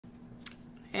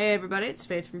Hey everybody, it's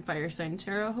Faith from Fire Sign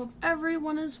Tarot. Hope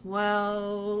everyone is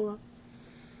well.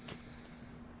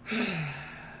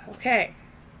 Okay,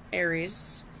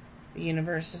 Aries, the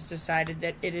universe has decided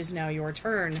that it is now your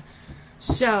turn.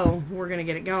 So, we're going to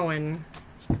get it going.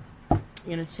 You're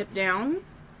going to tip down.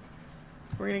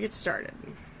 We're going to get started.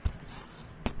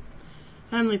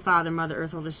 Heavenly Father, Mother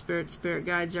Earth, Holy Spirit, Spirit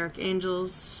Guides,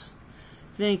 Archangels,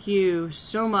 thank you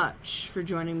so much for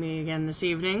joining me again this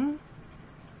evening.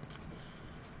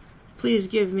 Please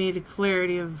give me the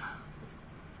clarity of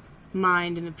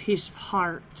mind and the peace of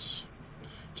heart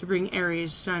to bring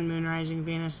Aries, Sun, Moon, Rising,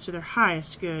 Venus to their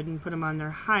highest good and put them on their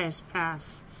highest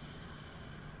path.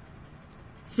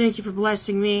 Thank you for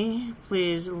blessing me.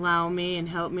 Please allow me and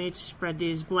help me to spread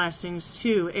these blessings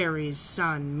to Aries,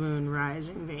 Sun, Moon,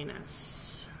 Rising,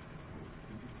 Venus.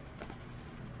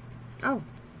 Oh,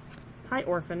 hi,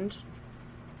 Orphaned.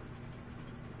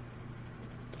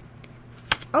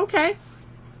 Okay.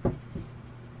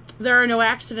 There are no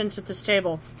accidents at this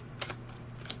table.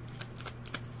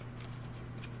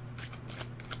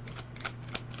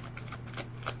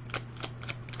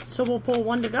 So we'll pull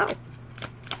one to go.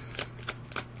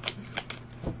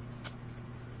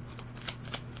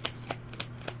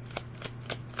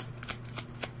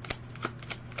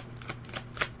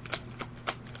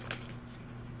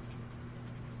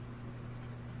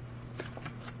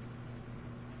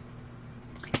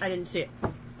 I didn't see it.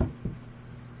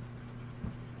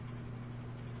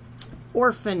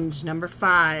 Orphaned, number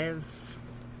 5.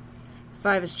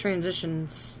 5 is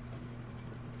transitions.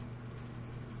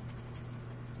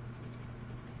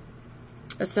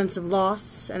 A sense of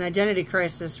loss, an identity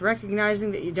crisis,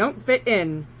 recognizing that you don't fit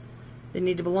in, the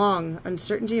need to belong,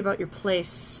 uncertainty about your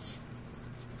place.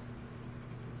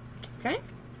 Okay?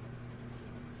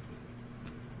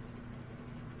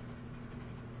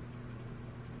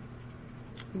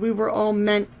 We were all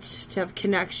meant to have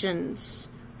connections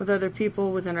with other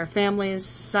people within our families,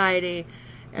 society,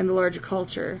 and the larger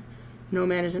culture. No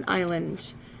man is an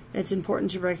island. It's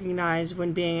important to recognize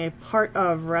when being a part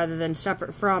of rather than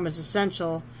separate from is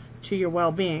essential to your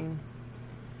well-being.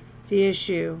 The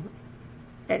issue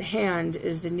at hand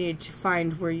is the need to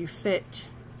find where you fit.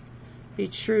 Be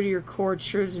true to your core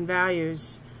truths and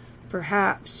values.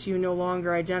 Perhaps you no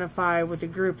longer identify with a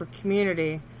group or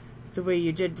community the way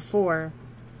you did before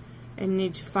and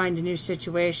need to find a new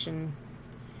situation.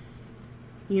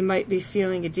 You might be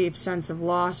feeling a deep sense of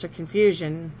loss or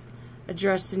confusion.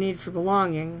 Address the need for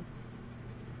belonging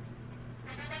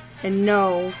and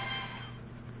know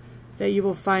that you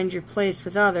will find your place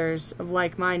with others of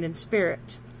like mind and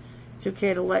spirit. It's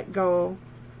okay to let go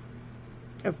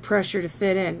of pressure to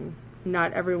fit in.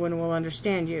 Not everyone will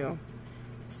understand you.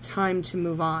 It's time to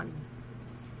move on.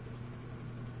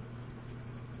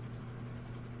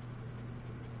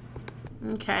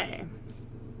 Okay.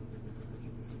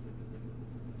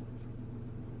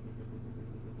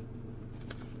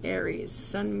 Aries,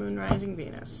 Sun, Moon, Rising,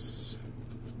 Venus.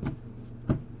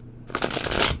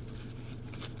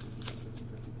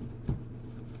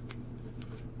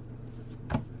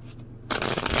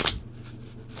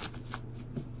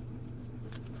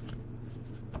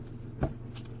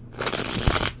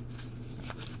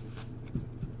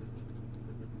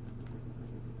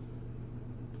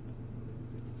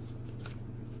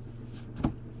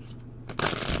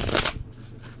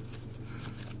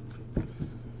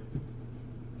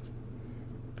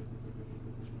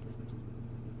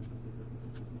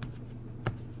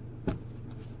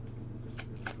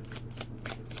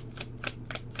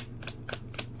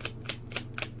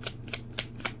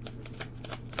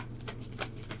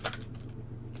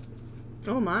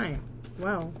 Oh my,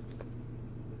 well.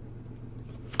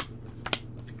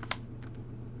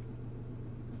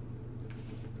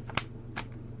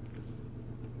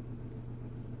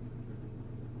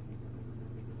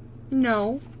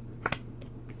 No.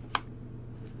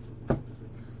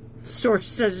 Source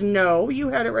says no. You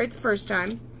had it right the first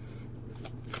time.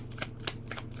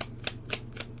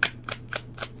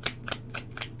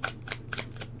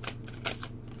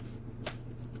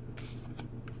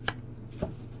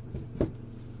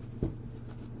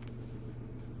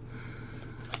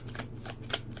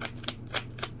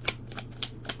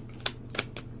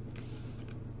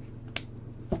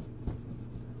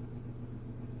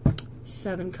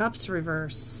 Seven Cups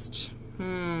reversed.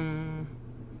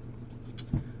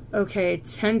 Okay,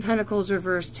 10 Pentacles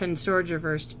reversed, 10 Swords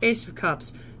reversed, Ace of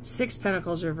Cups, 6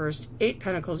 Pentacles reversed, 8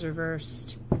 Pentacles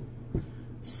reversed,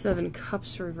 7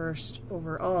 Cups reversed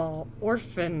overall.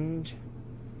 Orphaned.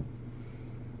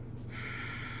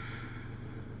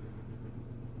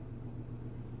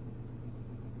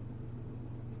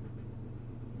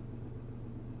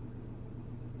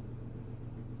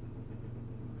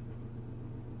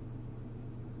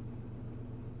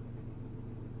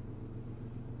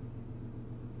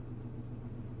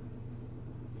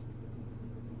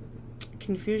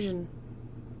 Confusion.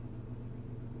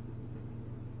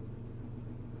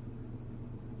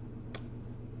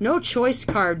 No choice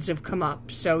cards have come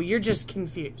up, so you're just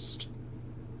confused.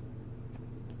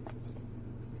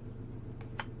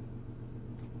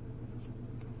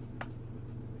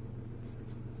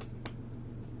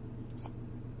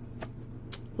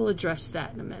 We'll address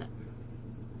that in a minute.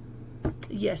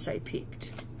 Yes, I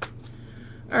peeked.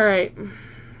 All right.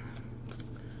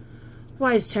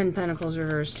 Why is 10 Pentacles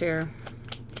reversed here?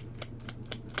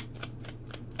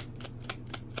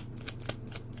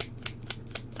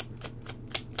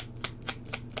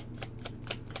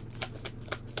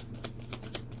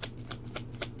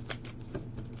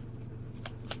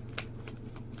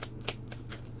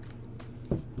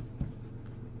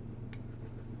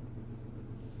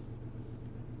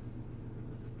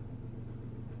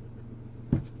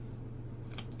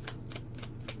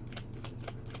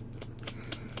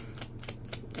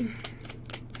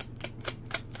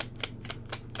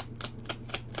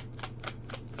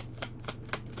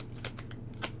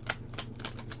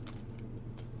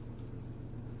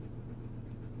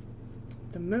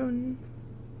 The Moon,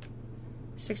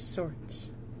 6 of Swords.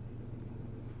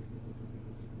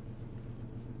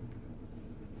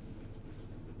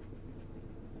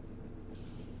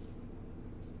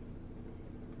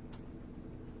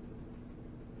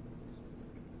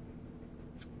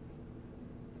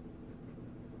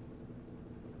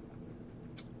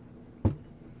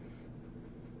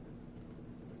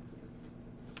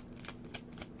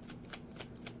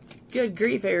 Good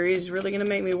grief, Aries. Really going to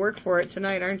make me work for it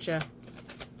tonight, aren't you?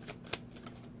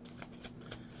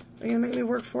 You're going to make me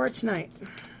work for it tonight.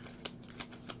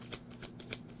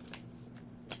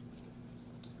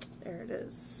 There it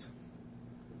is.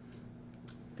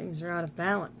 Things are out of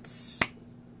balance.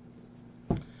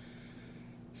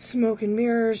 Smoke and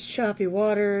mirrors, choppy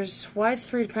waters. Why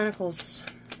 3 Pentacles?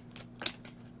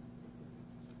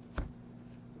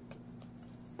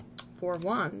 4 of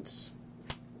Wands.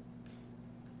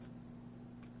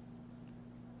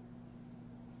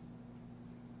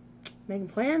 Making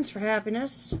plans for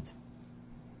happiness.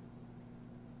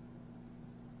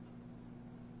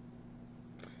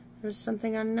 There's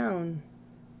something unknown.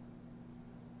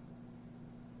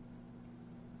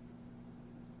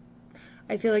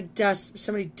 I feel like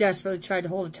somebody desperately tried to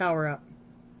hold a tower up.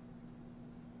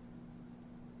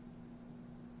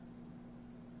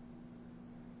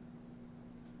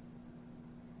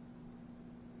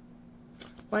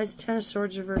 Why is the 10 of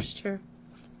Swords reversed here?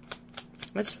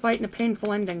 Let's fight in a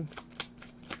painful ending.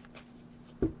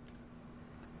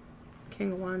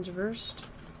 King of Wands reversed.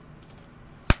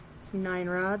 9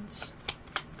 rods.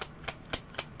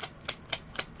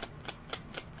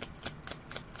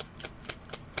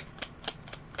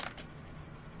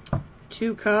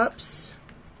 Two cups.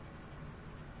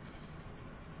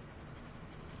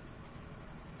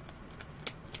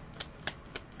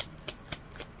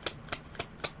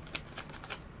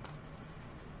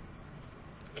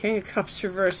 King of Cups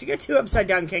reversed. You got 2 upside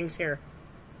down kings here.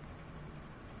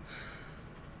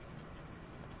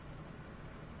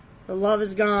 The love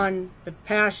is gone. The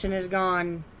passion is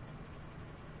gone.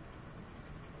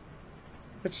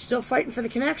 But you're still fighting for the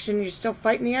connection. You're still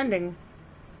fighting the ending.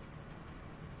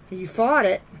 You fought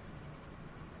it.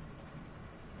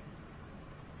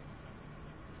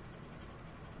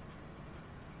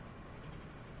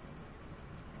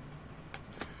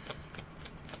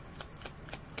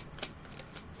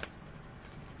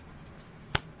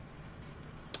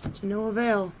 To no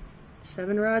avail.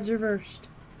 7 rods reversed.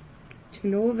 To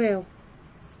no avail.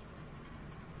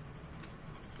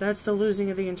 That's the losing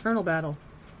of the internal battle.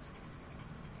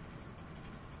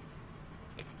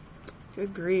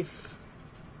 Good grief.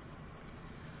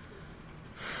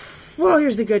 Well,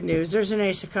 here's the good news. There's an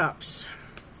Ace of Cups.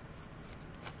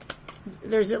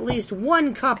 There's at least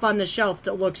 1 cup on the shelf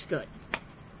that looks good.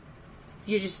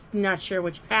 You're just not sure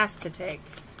which path to take.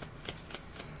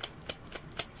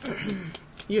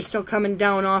 You're still coming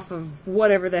down off of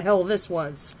whatever the hell this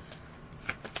was.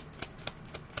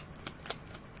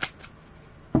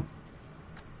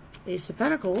 Ace of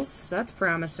Pentacles. That's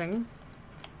promising.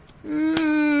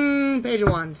 Page of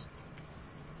Wands.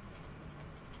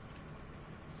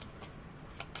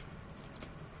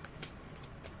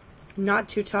 Not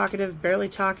too talkative, barely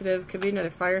talkative. Could be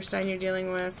another fire sign you're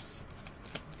dealing with.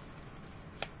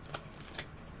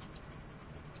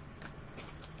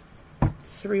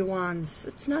 Three Wands.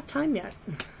 It's not time yet.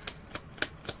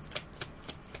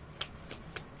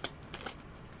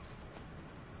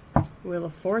 Wheel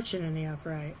of Fortune in the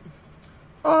upright.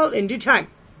 All in due time.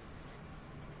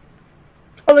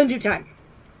 All in due time.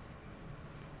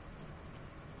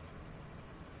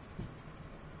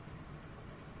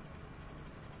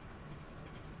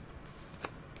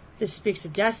 This speaks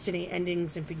of destiny,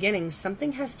 endings and beginnings.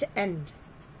 Something has to end.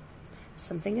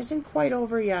 Something isn't quite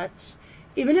over yet.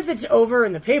 Even if it's over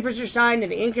and the papers are signed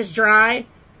and the ink is dry,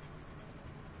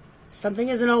 something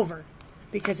isn't over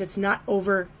because it's not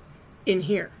over in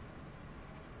here,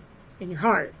 in your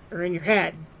heart or in your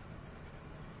head.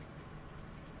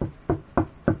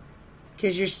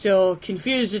 Because you're still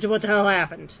confused as to what the hell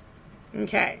happened.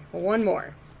 Okay, well, one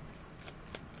more.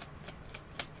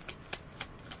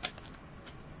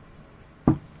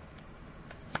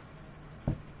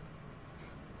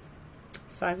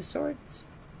 Five of Swords.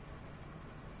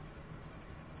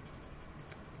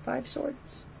 Five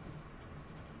Swords.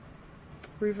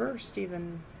 Reversed,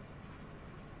 even.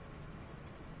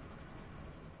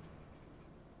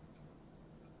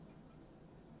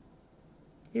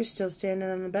 You're still standing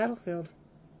on the battlefield.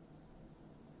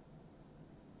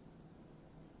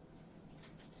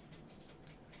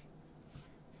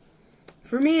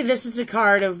 For me, this is a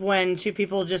card of when two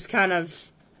people just kind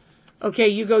of, okay,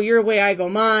 you go your way, I go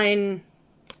mine.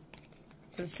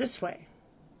 But it's this way.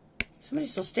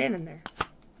 Somebody's still standing there.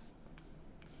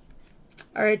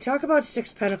 Alright, talk about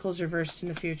Six Pentacles reversed in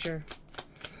the future.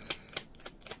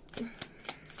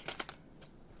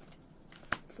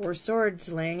 Four Swords,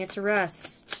 laying it to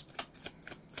rest.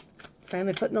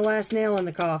 Finally putting the last nail in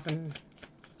the coffin.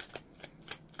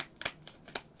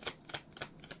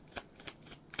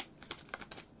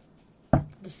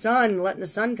 The Sun, letting the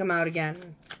sun come out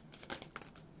again.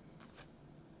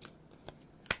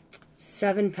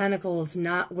 Seven Pentacles,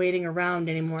 not waiting around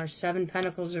anymore. Seven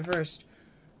Pentacles reversed.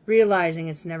 Realizing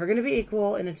it's never going to be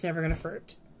equal and it's never going to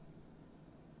flirt.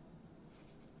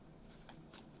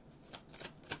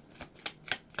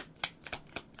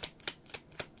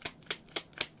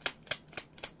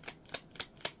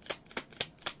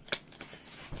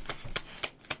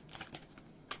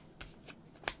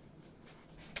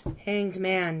 Hanged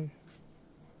Man.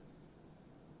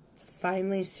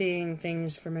 Finally seeing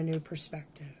things from a new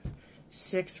perspective.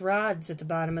 Six Rods at the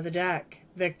bottom of the deck.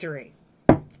 Victory.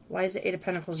 Why is the Eight of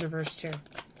Pentacles reversed here?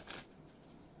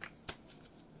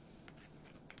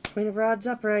 Queen of Rods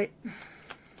upright.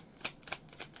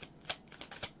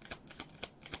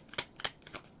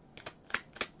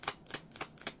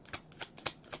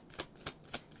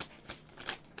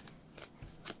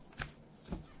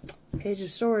 Page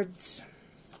of Swords.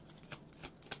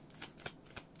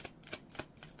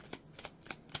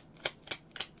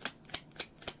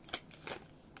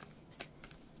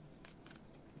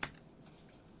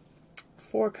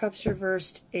 Four Cups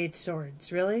reversed, Eight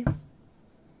Swords. Really?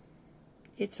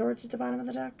 Eight Swords at the bottom of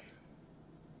the deck?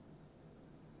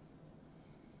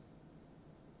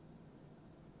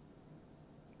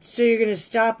 So you're going to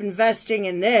stop investing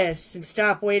in this and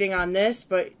stop waiting on this,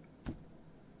 but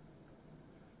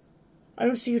I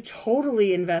don't see you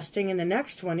totally investing in the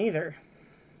next one either.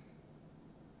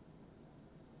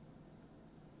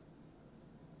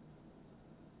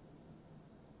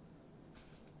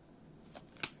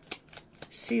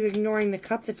 See you ignoring the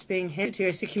cup that's being handed to you.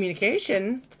 I see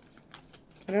communication.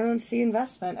 I don't see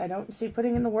investment. I don't see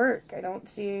putting in the work. I don't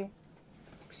see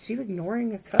you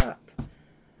ignoring a cup.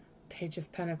 Page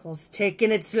of Pentacles.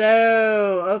 Taking it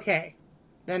slow. Okay.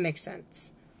 That makes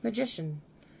sense. Magician.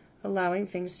 Allowing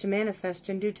things to manifest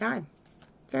in due time.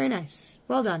 Very nice.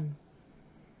 Well done.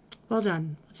 Well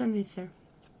done. What's underneath there?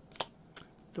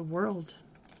 The World.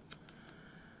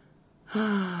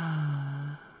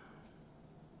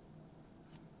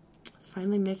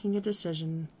 Finally making a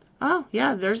decision. Oh,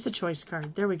 yeah, there's the choice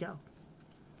card. There we go.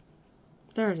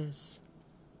 There it is.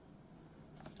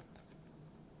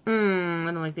 I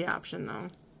don't like the option, though.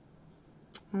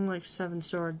 I don't like Seven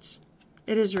Swords.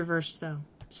 It is reversed, though,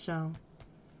 so...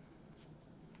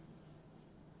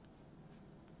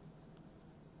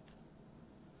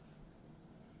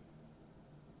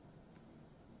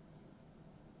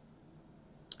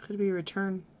 Could be a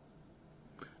return.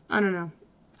 I don't know.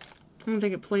 I don't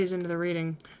think it plays into the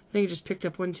reading. I think you just picked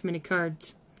up one too many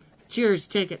cards. Cheers,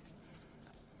 take it.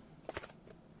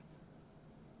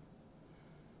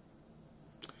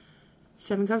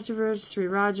 Seven Cups reversed, Three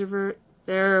Rods reversed.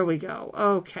 There we go.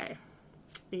 Okay.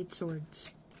 Eight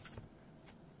Swords.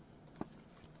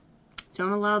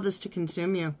 Don't allow this to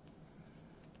consume you.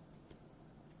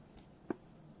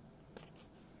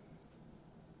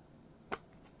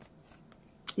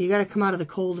 You got to come out of the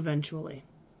cold eventually.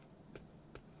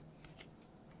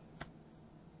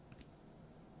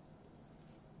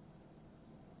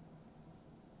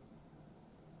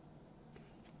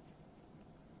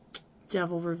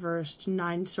 Devil reversed.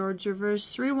 Nine Swords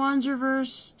reversed. Three Wands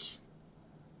reversed.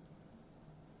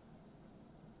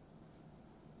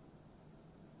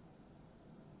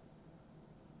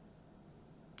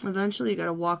 Eventually, you got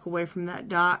to walk away from that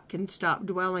dock and stop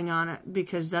dwelling on it,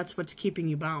 because that's what's keeping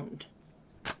you bound.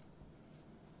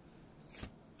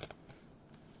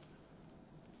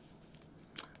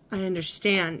 I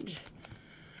understand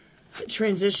that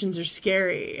transitions are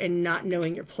scary and not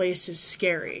knowing your place is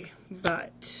scary,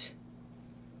 but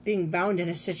being bound in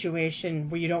a situation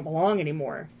where you don't belong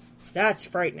anymore, that's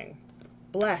frightening.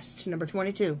 Blessed, number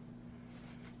 22.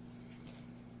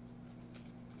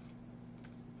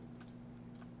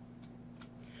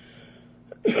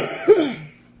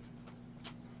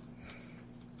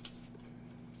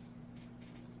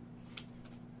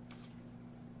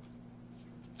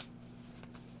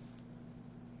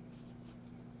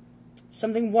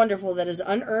 Something wonderful that is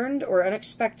unearned or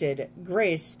unexpected.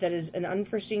 Grace that is an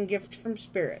unforeseen gift from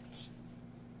Spirit.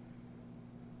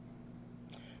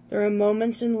 There are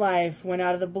moments in life when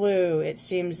out of the blue it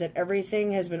seems that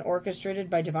everything has been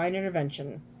orchestrated by divine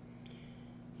intervention.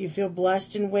 You feel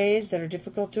blessed in ways that are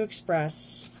difficult to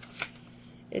express.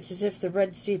 It's as if the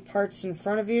Red Sea parts in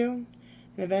front of you,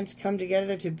 and events come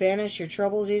together to banish your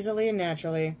troubles easily and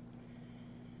naturally.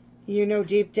 You know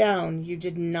deep down you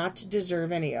did not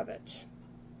deserve any of it.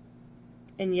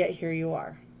 And yet here you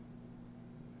are.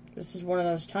 This is one of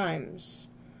those times.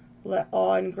 Let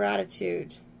awe and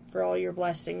gratitude for all your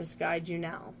blessings guide you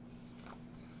now.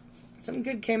 Something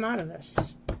good came out of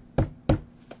this.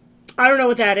 I don't know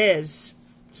what that is.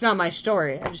 It's not my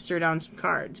story. I just threw down some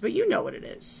cards. But you know what it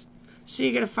is. So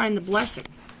you got to find the blessing.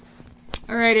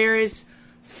 All right, Aries.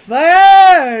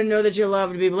 Fire! Know that you're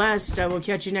loved to be blessed. I will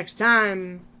catch you next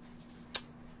time.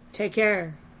 Take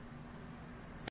care.